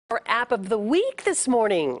Our app of the week this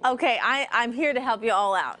morning. Okay, I'm here to help you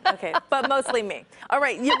all out. Okay, but mostly me. All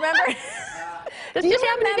right, you remember? This just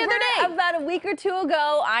happened the other day. About a week or two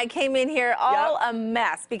ago, I came in here all a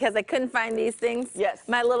mess because I couldn't find these things. Yes.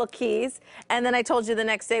 My little keys. And then I told you the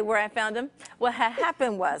next day where I found them. What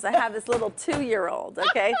happened was I have this little 2-year-old,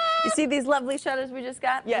 okay? You see these lovely shutters we just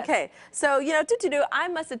got? Yes. Okay, so, you know, I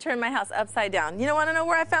must have turned my house upside down. You want to know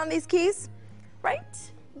where I found these keys? Right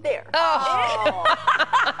there. Oh.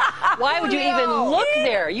 Why would you even look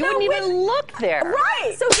there? You wouldn't even look there.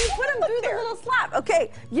 Right. So you put them through the little slot. Okay.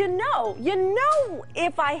 You know,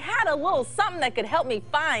 if I had a little something that could help me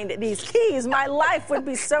find these keys, my life would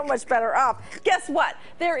be so much better off. Guess what?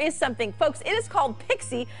 There is something, folks. It is called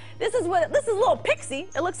Pixie. This is a little Pixie.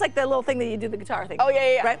 It looks like the little thing that you do the guitar thing. Oh,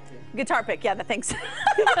 yeah. Right? Guitar pick. Yeah, thanks.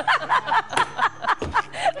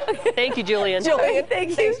 Thank you, Julian. Julian,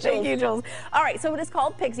 thank you, Jules. All right, so it is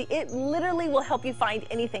called Pixie. It literally will help you find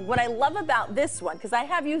anything. What I love about this one, because I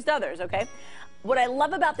have used others, okay? What I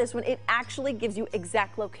love about this one, it actually gives you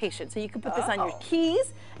exact location. So you can put this on your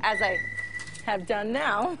keys, as I have done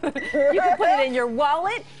now. You can put it in your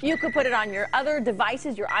wallet. You can put it on your other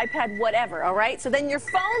devices, your iPad, whatever, all right? So then your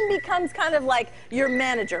phone becomes kind of like your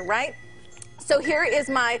manager, right? So here is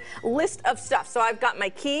my list of stuff. So I've got my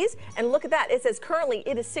keys, and look at that. It says currently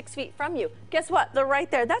it is 6 feet from you. Guess what? They're right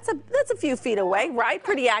there. That's a few feet away, right?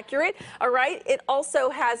 Pretty accurate. All right. It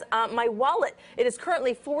also has my wallet. It is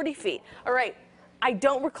currently 40 feet. All right. I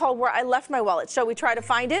don't recall where I left my wallet. Shall we try to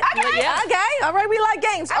find it? Okay. Yeah. Okay. All right. We like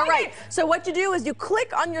games. All right. Okay. So what you do is you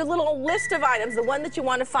click on your little list of items, the one that you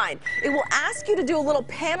want to find. It will ask you to do a little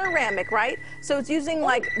panoramic, right? So it's using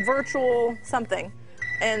like virtual something,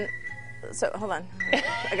 and so hold on,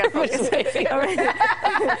 I gotta focus. All right.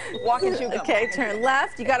 Walk and chew gum. Okay, turn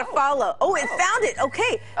left. You gotta follow. Oh, it found it.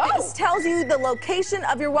 Okay. This tells you the location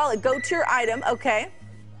of your wallet. Go to your item. Okay.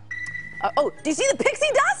 Oh, do you see the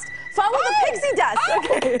pixie dust? Follow the pixie dust.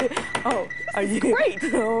 Okay. Oh, are you great?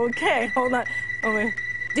 Okay, hold on. Oh wait.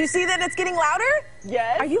 Do you see that it's getting louder?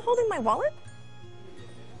 Yes. Are you holding my wallet?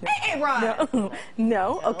 Hey, Ron.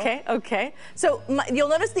 No. Okay. So you'll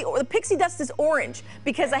notice the pixie dust is orange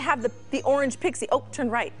because I have the orange pixie. Oh, turn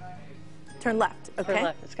right. Turn left. Okay. Turn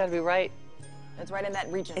left. It's got to be right. It's right in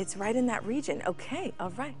that region. It's right in that region. Okay. All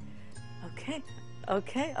right. Okay.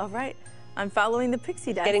 All right. I'm following the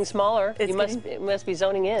pixie dust. Getting smaller. It's It must be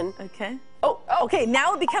zoning in. Okay. Oh. Okay.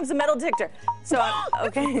 Now it becomes a metal detector. So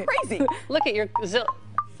okay. Crazy. Look at your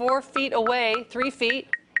 4 feet away, 3 feet.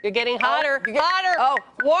 You're getting hotter, hotter,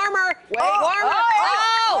 warmer, warmer.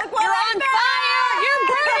 Oh, you're on fire! You're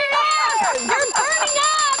burning up! You're burning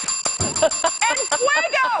up! And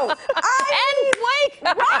fuego!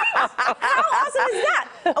 How awesome is that?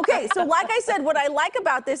 Okay, so like I said, what I like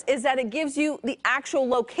about this is that it gives you the actual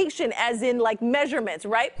location, as in like measurements,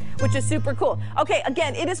 right? Which is super cool. Okay,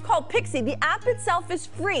 again, it is called Pixie. The app itself is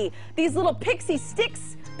free. These little Pixie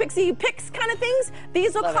sticks, Pixie picks kind of things,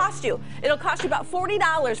 these will cost you. It'll cost you about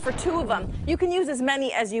 $40 for 2 of them. You can use as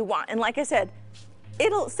many as you want. And like I said,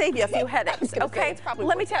 it'll save you a few headaches, okay?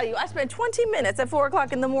 Let me tell you, I spent 20 minutes at 4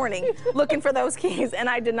 o'clock in the morning looking for those keys, and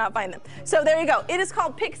I did not find them. So there you go. It is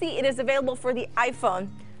called Pixie. It is available for the iPhone.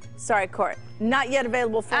 Sorry, Court. Not yet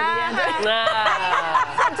available for the Android.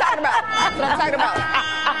 That's what I'm talking about. That's what I'm talking about.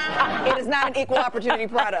 It is not an equal opportunity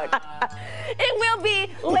product. It will be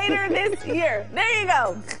later this year. There you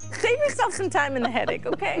go. Save yourself some time in the headache,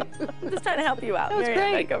 okay? I'm just trying to help you out. That's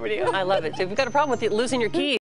Marianne, great. back over to you. I love it. So if you've got a problem with losing your keys,